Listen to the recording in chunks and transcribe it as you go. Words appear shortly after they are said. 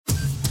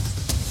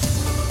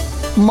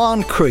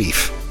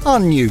Moncrief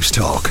on News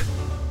Talk.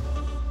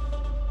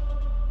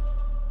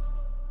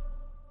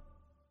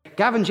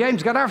 Gavin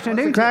James, good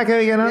afternoon. Crack, how are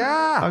you getting on?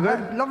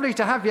 Yeah, lovely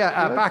to have you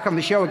back on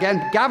the show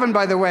again. Gavin,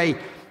 by the way,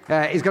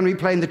 is going to be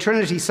playing the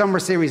Trinity Summer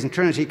Series in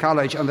Trinity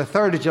College on the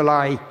 3rd of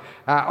July.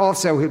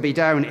 Also, he'll be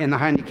down in the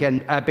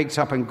Heineken Big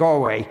Top in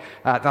Galway.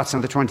 That's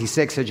on the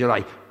 26th of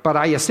July. But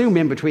I assume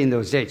in between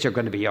those dates you're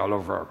going to be all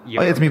over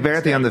Europe. It's my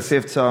birthday on the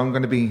 5th, so I'm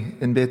going to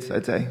in bits,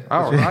 I'd say.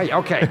 Oh, right,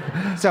 okay.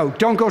 So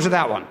don't go to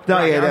that one. No,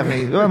 right, yeah,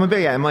 definitely. Well, I'm a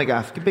big, my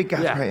gaff. Big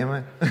gaff, yeah. Right, am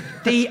I?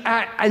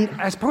 And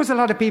I suppose a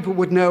lot of people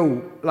would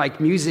know, like,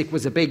 music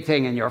was a big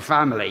thing in your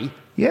family.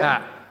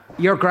 Yeah.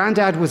 Your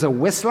granddad was a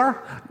whistler?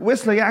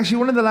 Whistler, yeah. Actually,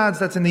 one of the lads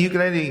that's in the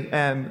ukulele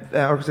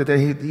orchestra there,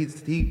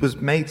 he was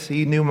mates.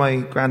 He knew my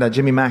granddad,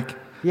 Jimmy Mack.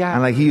 Yeah.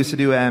 And, like, he used to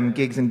do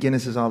gigs in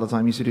Guinnesses all the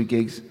time. He used to do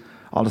gigs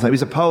all the time. He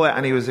was a poet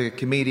and he was a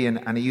comedian,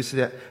 and he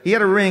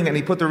had a ring, and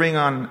he put the ring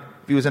on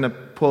if he was in a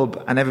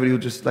pub, and everybody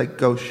would just like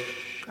go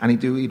shh, and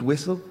he'd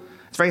whistle.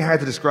 It's very hard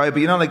to describe,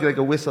 but you know, like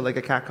a whistle, like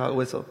a cat call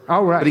whistle.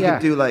 Oh, right. But he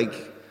could do like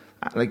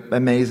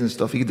amazing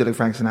stuff. He could do like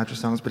Frank Sinatra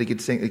songs, but he could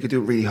sing. He could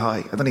do it really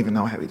high. I don't even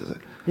know how he does it.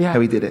 Yeah.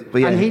 How he did it.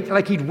 But yeah,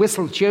 and he'd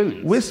whistle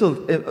tunes.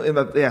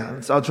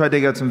 Yeah. So I'll try to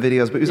dig out some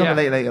videos. But he was on the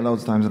Late Late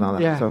loads of times and all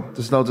that. Yeah. So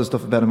there's loads of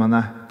stuff about him on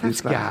that.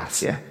 That's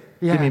gas. Yeah.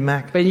 Yeah. Jimmy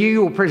Mack. But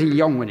you were pretty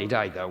young when he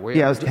died, though, were you?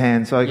 Yeah, I was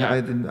 10, so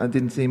I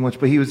didn't see much.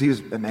 But he was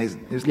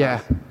amazing. He was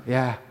yeah.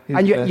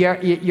 And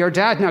your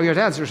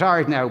dad's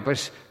retired now,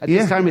 but at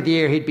this time of the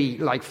year he'd be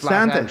like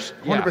flat Santa,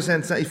 out.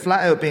 100%. He's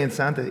flat out being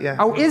Santa. Yeah.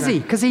 Oh, is he?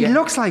 Because he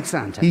looks like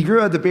Santa. He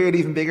grew out the beard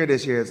even bigger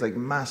this year. It's like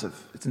massive.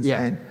 It's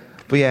insane.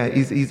 Yeah. But yeah,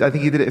 he's. I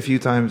think he did it a few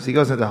times. He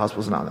goes into the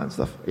hospitals and all that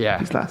stuff. Yeah,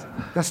 he's class.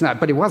 That's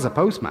not. But he was a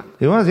postman.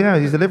 He was. Yeah,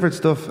 he's delivered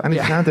stuff, and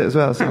he's Santa as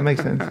well. So it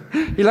makes sense.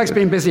 He likes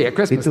being busy at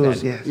Christmas. He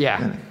does. Then. Yes.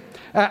 Yeah.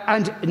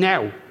 And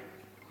now,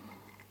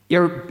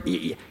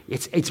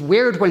 it's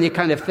weird when you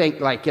kind of think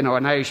like, you know,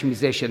 an Irish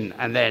musician,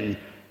 and then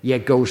you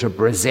go to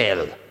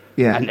Brazil,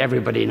 and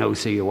everybody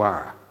knows who you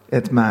are.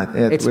 It's mad.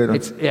 Yeah, it's weird.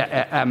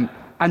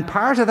 And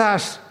part of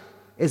that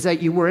is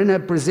that you were in a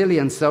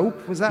Brazilian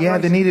soap. Was that right? Yeah,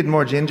 they needed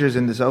more gingers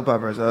in the soap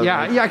opera. So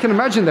I can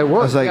imagine there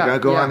was. I was like, I'll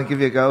go on and give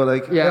you a go.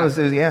 Like, it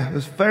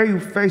was very,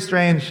 very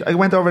strange. I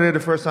went over there the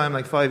first time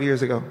like 5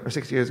 years ago or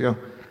 6 years ago.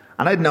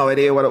 And I had no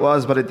idea what it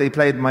was, but they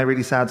played my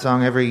really sad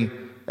song every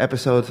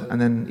episode,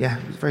 and then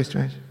it was very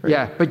strange.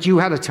 But you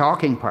had a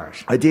talking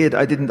part. I did.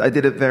 I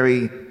did it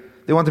very.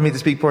 They wanted me to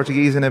speak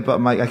Portuguese in it, but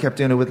I kept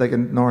doing it with like a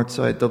North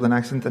Side Dublin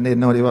accent, and they had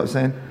no idea what I was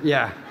saying.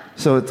 Yeah.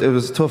 So it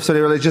was tough. So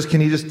they were like,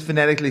 can you just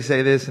phonetically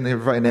say this? And they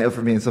were writing it out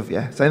for me and stuff.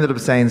 Yeah. So I ended up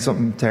saying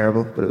something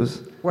terrible, but it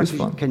was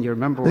fun. Can you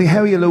remember? Like, how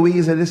are you,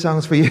 Louisa? This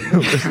song's for you.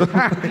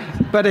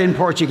 But in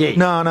Portuguese.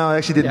 No, I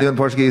actually didn't do it in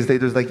Portuguese. They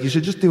was like, you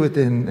should just do it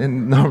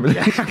in normally.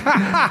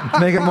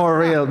 Make it more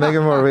real.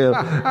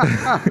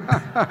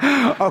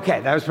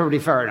 Okay, that was probably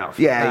fair enough.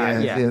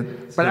 Yeah.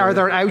 But are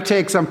there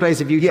outtakes someplace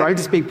if you try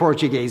to speak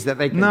Portuguese that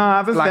they can? No, I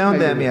haven't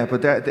found them yet,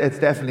 but it's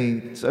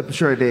definitely. I'm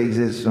sure they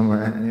exist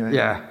somewhere anyway.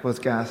 Yeah. But it's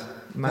gas.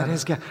 That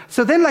is good.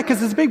 So then, like,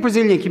 because there's a big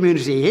Brazilian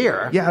community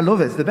here. Yeah, I love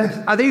it. It's the best.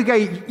 Are you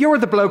guys, you're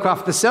the bloke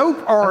off the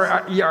soap,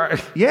 or you're?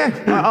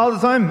 Yeah, all the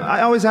time.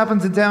 It always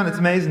happens in town. It's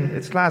amazing.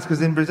 It's class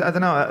because in Brazil, I don't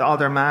know, all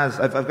their mas.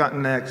 I've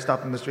gotten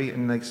stopped in the street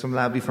and like some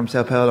lad be from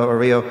Sao Paulo or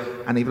Rio,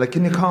 and he'd be like,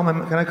 "Can I call my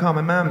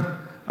mum?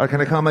 Or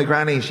can I call my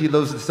granny? She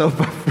loves the soap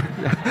opera."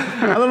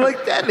 And I'm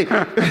like, deadly.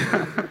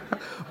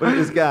 But it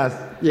is gas.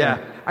 Yeah.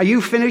 Are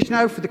you finished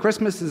now for the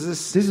Christmas?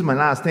 This is my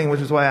last thing,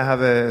 which is why I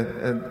have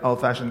an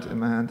old-fashioned in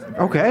my hand.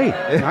 Okay,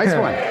 nice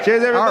one.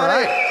 Cheers, everybody. All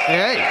right.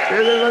 Hey.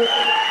 Cheers, everybody.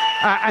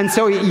 And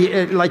so,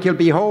 you'll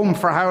be home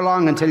for how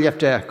long until you have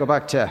to go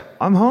back to?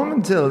 I'm home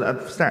until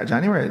the start of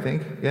January, I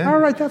think. Yeah. All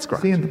right, that's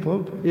great. See you in the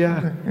pub.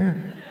 Yeah.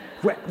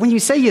 When you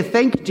say you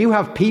think, do you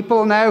have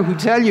people now who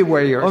tell you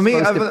where you're me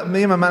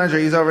and my manager,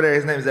 he's over there,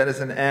 his name's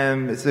Edison.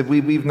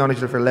 We've known each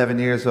other for 11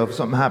 years, so if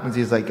something happens,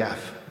 he's like,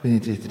 Gaff, we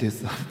need you to do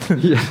stuff.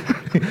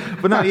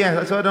 But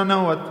no, so I don't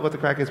know what the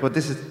crack is, but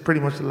this is pretty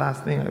much the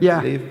last thing, I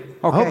believe. Okay.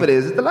 I hope it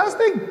is. Is it the last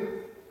thing?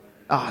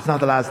 Oh, it's not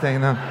the last thing,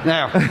 no.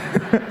 No.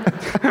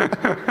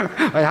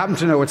 I happen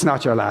to know it's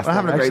not your last thing.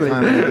 I'm having a great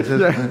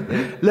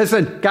time.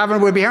 Listen, Gavin,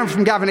 we'll be hearing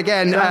from Gavin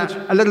again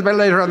a little bit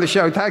later on the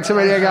show. Thanks a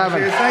million, Gavin.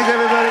 Cheers. Thanks,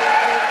 everybody.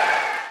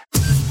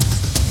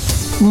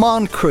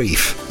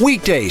 Moncrief,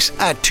 weekdays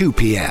at 2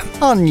 p.m.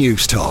 on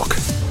News Talk.